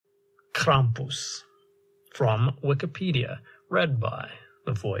Krampus, from Wikipedia, read by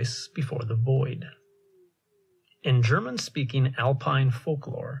The Voice Before the Void. In German-speaking Alpine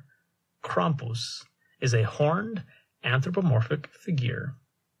folklore, Krampus is a horned, anthropomorphic figure.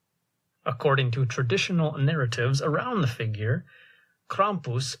 According to traditional narratives around the figure,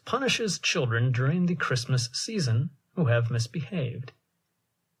 Krampus punishes children during the Christmas season who have misbehaved,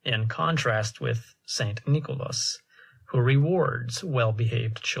 in contrast with Saint Nicholas, who rewards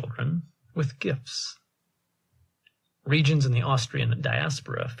well-behaved children with gifts. Regions in the Austrian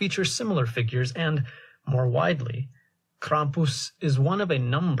diaspora feature similar figures, and, more widely, Krampus is one of a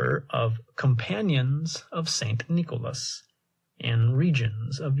number of companions of Saint Nicholas in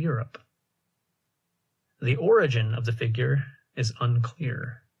regions of Europe. The origin of the figure is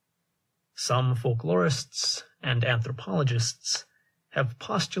unclear. Some folklorists and anthropologists have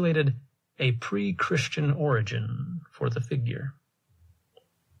postulated a pre-Christian origin for the figure.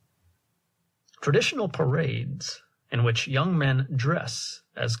 Traditional parades in which young men dress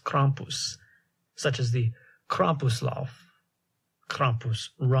as Krampus, such as the Krampuslauf, Krampus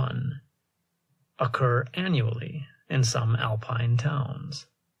Run, occur annually in some alpine towns.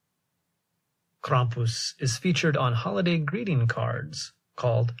 Krampus is featured on holiday greeting cards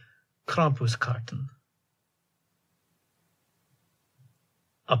called Krampuskarten.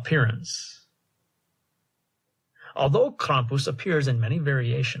 Appearance. Although Krampus appears in many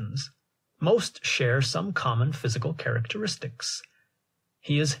variations, most share some common physical characteristics.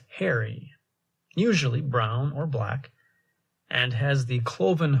 He is hairy, usually brown or black, and has the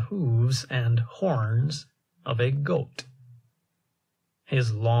cloven hooves and horns of a goat.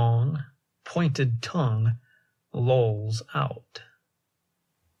 His long, pointed tongue lolls out.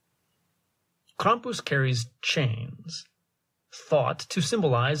 Krampus carries chains, thought to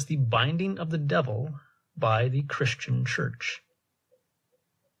symbolize the binding of the devil by the Christian Church.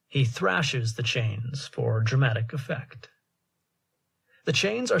 He thrashes the chains for dramatic effect. The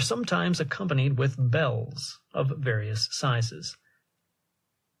chains are sometimes accompanied with bells of various sizes.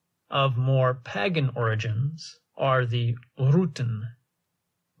 Of more pagan origins are the Ruten,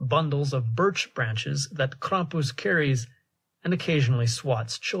 bundles of birch branches that Krampus carries and occasionally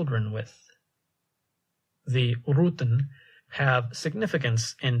swats children with. The Ruten have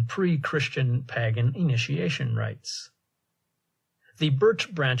significance in pre-Christian pagan initiation rites. The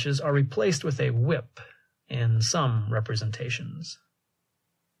birch branches are replaced with a whip in some representations.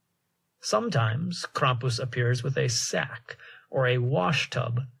 Sometimes Krampus appears with a sack or a wash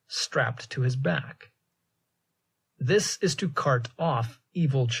tub strapped to his back. This is to cart off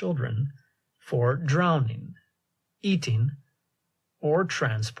evil children for drowning, eating, or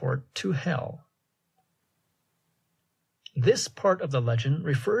transport to hell. This part of the legend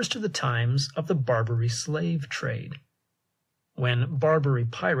refers to the times of the Barbary slave trade, when Barbary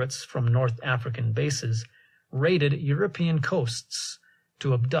pirates from North African bases raided European coasts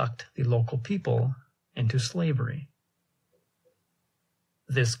to abduct the local people into slavery.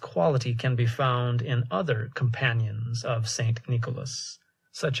 This quality can be found in other companions of Saint Nicholas,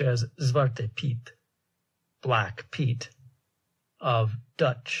 such as Zwarte Piet, Black Pete, of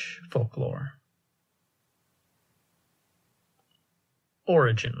Dutch folklore.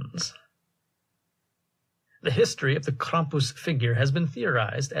 Origins. The history of the Krampus figure has been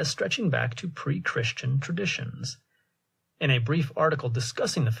theorized as stretching back to pre-Christian traditions. In a brief article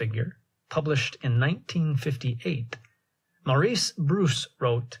discussing the figure, published in 1958, Maurice Bruce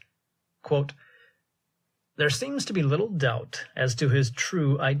wrote, quote, "There seems to be little doubt as to his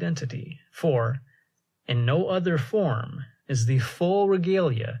true identity, for in no other form is the full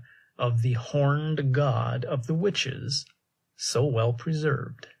regalia of the horned god of the witches so well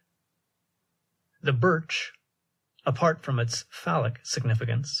preserved. The birch, apart from its phallic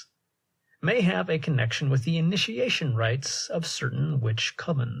significance, may have a connection with the initiation rites of certain witch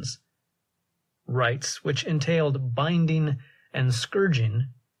covens, rites which entailed binding and scourging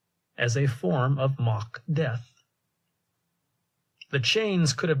as a form of mock death. The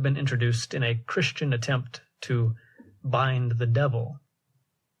chains could have been introduced in a Christian attempt to bind the devil,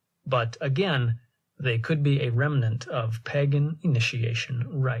 but again, they could be a remnant of pagan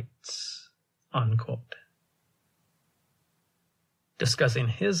initiation rites." Unquote. Discussing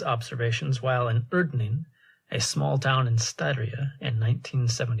his observations while in Erdning, a small town in Styria, in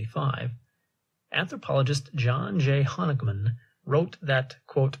 1975, anthropologist John J. Honigman wrote that,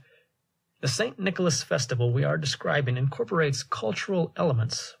 quote, "The St. Nicholas festival we are describing incorporates cultural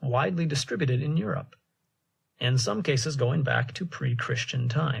elements widely distributed in Europe, in some cases going back to pre-Christian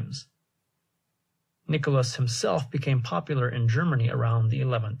times. Nicholas himself became popular in Germany around the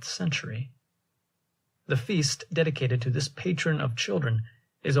 11th century. The feast dedicated to this patron of children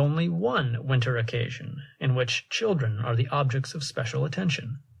is only one winter occasion in which children are the objects of special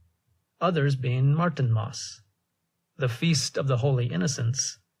attention, others being Martinmas, the Feast of the Holy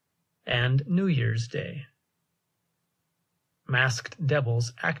Innocents, and New Year's Day. Masked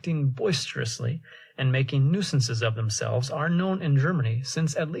devils acting boisterously and making nuisances of themselves are known in Germany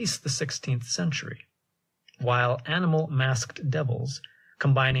since at least the 16th century, while animal masked devils,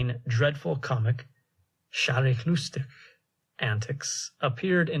 combining dreadful comic, schrecklustig antics,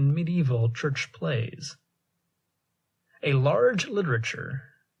 appeared in medieval church plays. A large literature,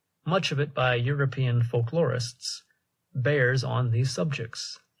 much of it by European folklorists, bears on these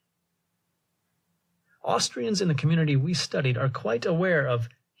subjects. Austrians in the community we studied are quite aware of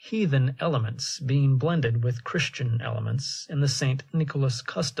heathen elements being blended with Christian elements in the St. Nicholas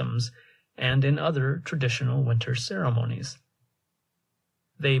customs and in other traditional winter ceremonies.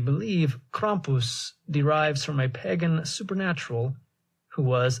 They believe Krampus derives from a pagan supernatural who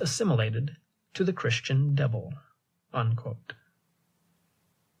was assimilated to the Christian devil." Unquote.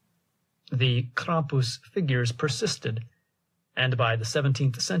 The Krampus figures persisted, and by the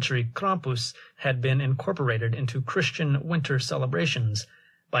 17th century Krampus had been incorporated into Christian winter celebrations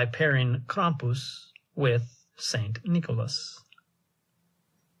by pairing Krampus with St. Nicholas.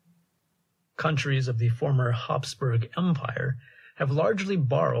 Countries of the former Habsburg Empire have largely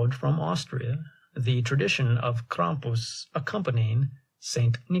borrowed from Austria the tradition of Krampus accompanying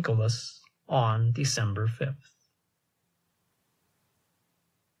St. Nicholas on December 5th.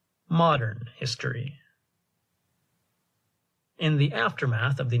 Modern history. In the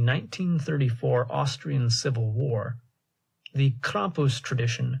aftermath of the 1934 Austrian Civil War, the Krampus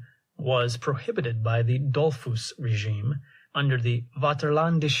tradition was prohibited by the Dollfuss regime under the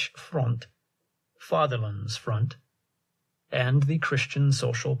Vaterlandische Front, Fatherland's Front, and the Christian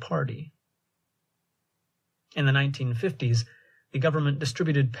Social Party. In the 1950s, the government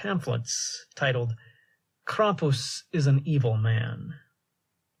distributed pamphlets titled "Krampus is an Evil Man."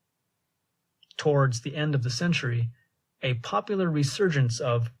 Towards the end of the century, a popular resurgence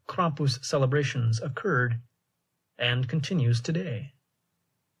of Krampus celebrations occurred and continues today.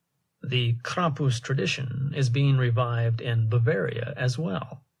 The Krampus tradition is being revived in Bavaria as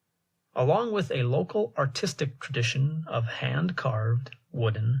well, along with a local artistic tradition of hand-carved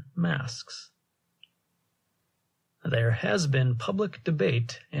wooden masks. There has been public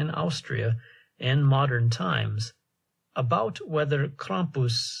debate in Austria in modern times about whether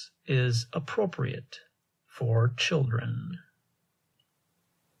Krampus is appropriate for children.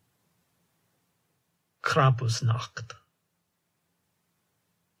 Krampusnacht.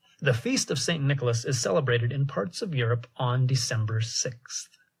 The Feast of St. Nicholas is celebrated in parts of Europe on December 6th.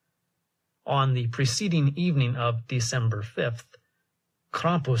 On the preceding evening of December 5th,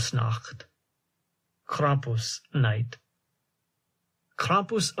 Krampusnacht, Krampus night,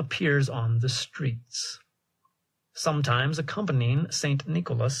 Krampus appears on the streets, sometimes accompanying St.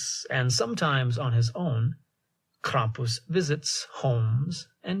 Nicholas, and sometimes on his own. Krampus visits homes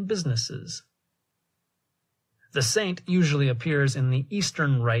and businesses. The saint usually appears in the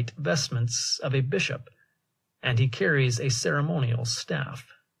Eastern Rite vestments of a bishop, and he carries a ceremonial staff.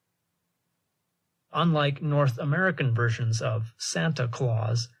 Unlike North American versions of Santa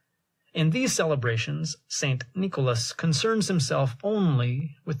Claus, in these celebrations, St. Nicholas concerns himself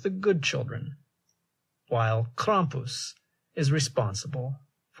only with the good children, while Krampus is responsible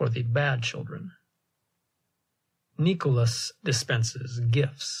for the bad children. Nicholas dispenses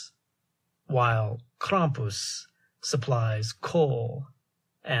gifts, while Krampus supplies coal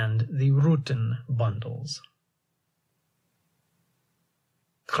and the Ruten bundles.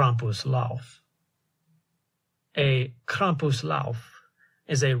 Krampuslauf. A Krampuslauf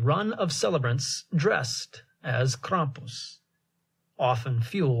is a run of celebrants dressed as Krampus, often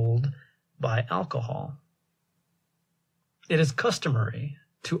fueled by alcohol. It is customary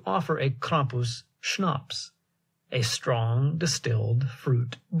to offer a Krampus schnapps, a strong distilled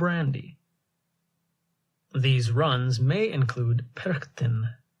fruit brandy. These runs may include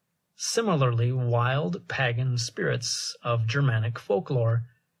Perchten, similarly wild pagan spirits of Germanic folklore,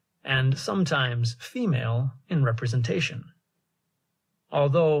 and sometimes female in representation,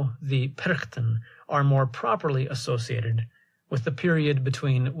 although the Perchten are more properly associated with the period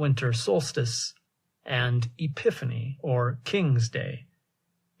between winter solstice and Epiphany or King's Day,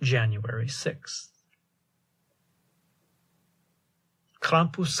 January 6th.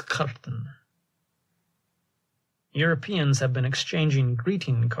 Krampuskarten. Europeans have been exchanging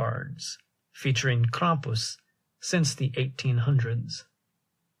greeting cards featuring Krampus since the 1800s.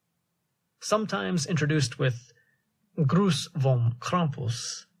 Sometimes introduced with Gruß vom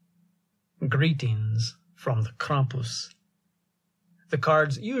Krampus, greetings from the Krampus. The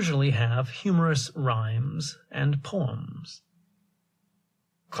cards usually have humorous rhymes and poems.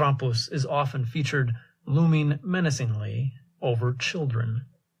 Krampus is often featured looming menacingly over children.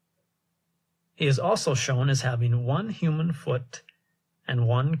 He is also shown as having one human foot and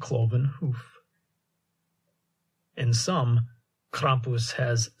one cloven hoof. In some, Krampus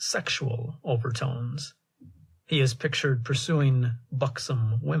has sexual overtones. He is pictured pursuing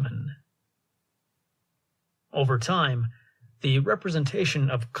buxom women. Over time, the representation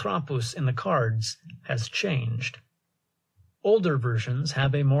of Krampus in the cards has changed. Older versions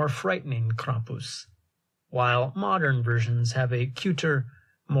have a more frightening Krampus, while modern versions have a cuter,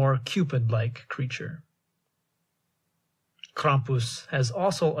 more Cupid-like creature. Krampus has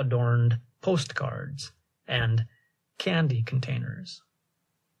also adorned postcards and candy containers.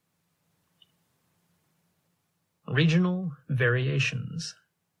 Regional variations.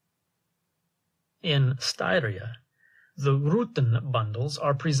 In Styria, the Ruten bundles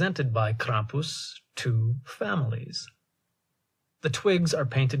are presented by Krampus to families. The twigs are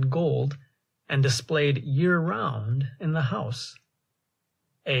painted gold and displayed year-round in the house,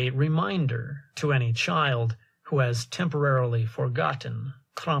 a reminder to any child who has temporarily forgotten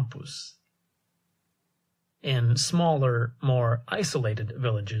Krampus. In smaller, more isolated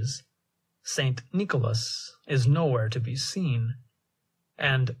villages, Saint Nicholas is nowhere to be seen,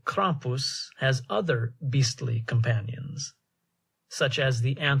 and Krampus has other beastly companions, such as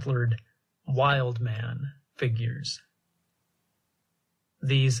the antlered wild man figures.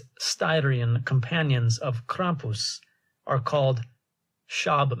 These Styrian companions of Krampus are called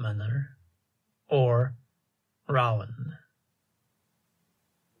Schabmänner or Rauen.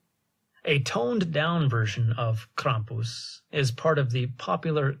 A toned-down version of Krampus is part of the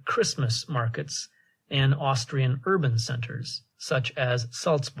popular Christmas markets in Austrian urban centers, such as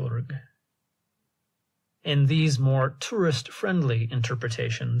Salzburg. In these more tourist-friendly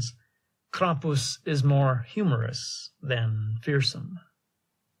interpretations, Krampus is more humorous than fearsome.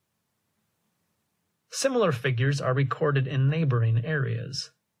 Similar figures are recorded in neighboring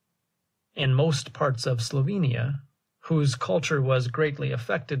areas. In most parts of Slovenia, whose culture was greatly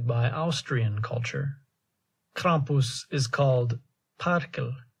affected by Austrian culture, Krampus is called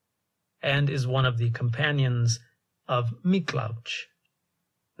Parkel and is one of the companions of Miklauch,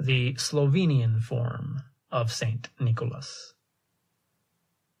 the Slovenian form of Saint Nicholas.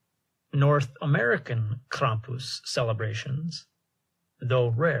 North American Krampus celebrations, though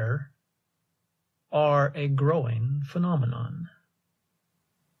rare, are a growing phenomenon.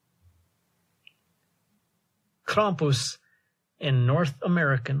 Krampus in North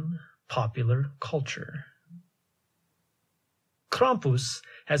American popular culture. Krampus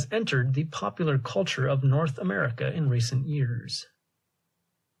has entered the popular culture of North America in recent years.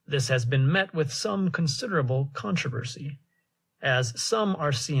 This has been met with some considerable controversy, as some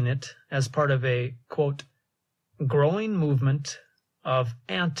are seeing it as part of a, quote, growing movement of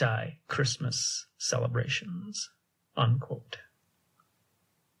anti-Christmas celebrations, unquote.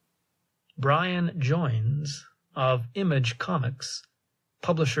 Brian Joines of Image Comics,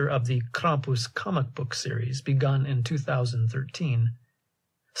 publisher of the Krampus comic book series begun in 2013,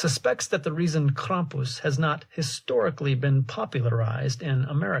 suspects that the reason Krampus has not historically been popularized in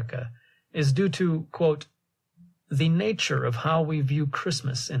America is due to, quote, the nature of how we view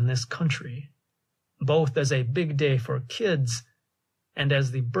Christmas in this country, both as a big day for kids and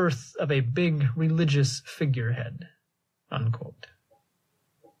as the birth of a big religious figurehead, unquote.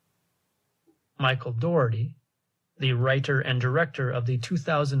 Michael Dougherty, the writer and director of the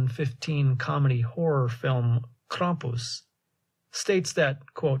 2015 comedy horror film Krampus, states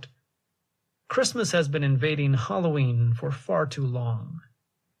that, quote, Christmas has been invading Halloween for far too long.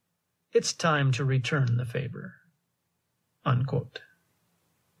 It's time to return the favor, unquote.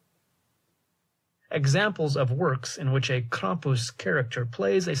 Examples of works in which a Krampus character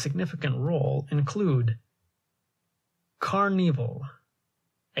plays a significant role include Carnival,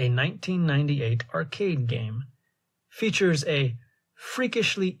 a 1998 arcade game, features a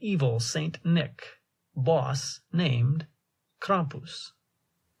freakishly evil Saint Nick, boss named Krampus.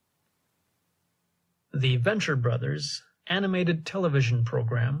 The Venture Brothers animated television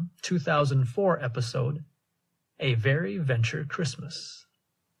program 2004 episode, A Very Venture Christmas.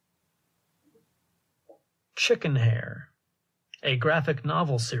 Chicken Hair, a graphic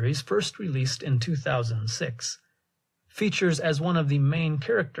novel series first released in 2006, features as one of the main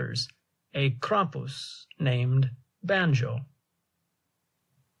characters a Krampus named Banjo.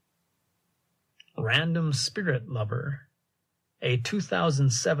 Random Spirit Lover, a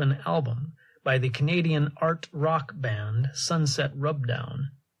 2007 album by the Canadian art rock band Sunset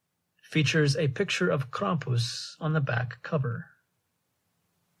Rubdown, features a picture of Krampus on the back cover.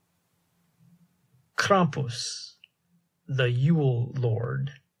 Krampus, the Yule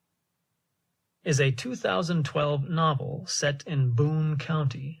Lord, is a 2012 novel set in Boone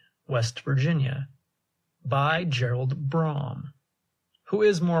County, West Virginia, by Gerald Brom, who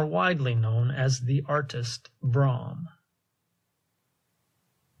is more widely known as the artist Brom.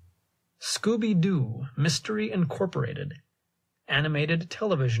 Scooby-Doo Mystery Incorporated animated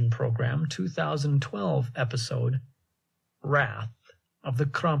television program 2012 episode Wrath of the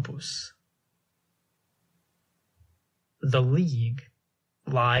Krampus. The League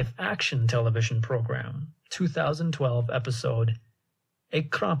live-action television program 2012 episode A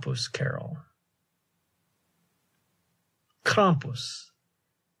Krampus Carol. Krampus,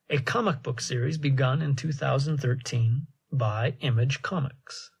 a comic book series begun in 2013 by Image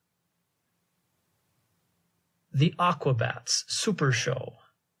Comics. The Aquabats Super Show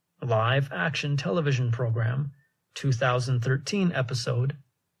live-action television program 2013 episode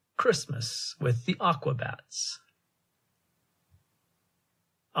Christmas with the Aquabats.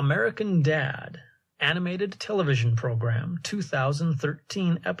 American Dad animated television program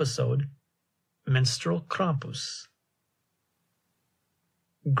 2013 episode Minstrel Krampus.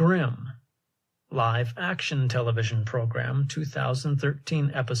 Grimm live-action television program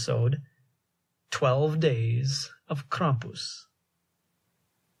 2013 episode 12 Days of Krampus.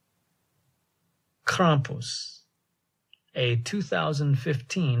 Krampus, a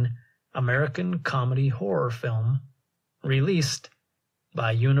 2015 American comedy horror film released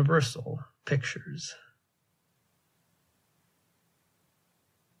by Universal Pictures.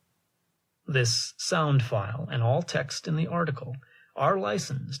 This sound file and all text in the article are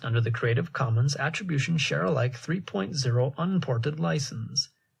licensed under the Creative Commons Attribution Share Alike 3.0 Unported License,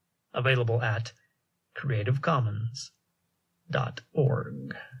 available at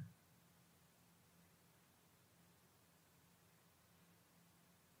creativecommons.org.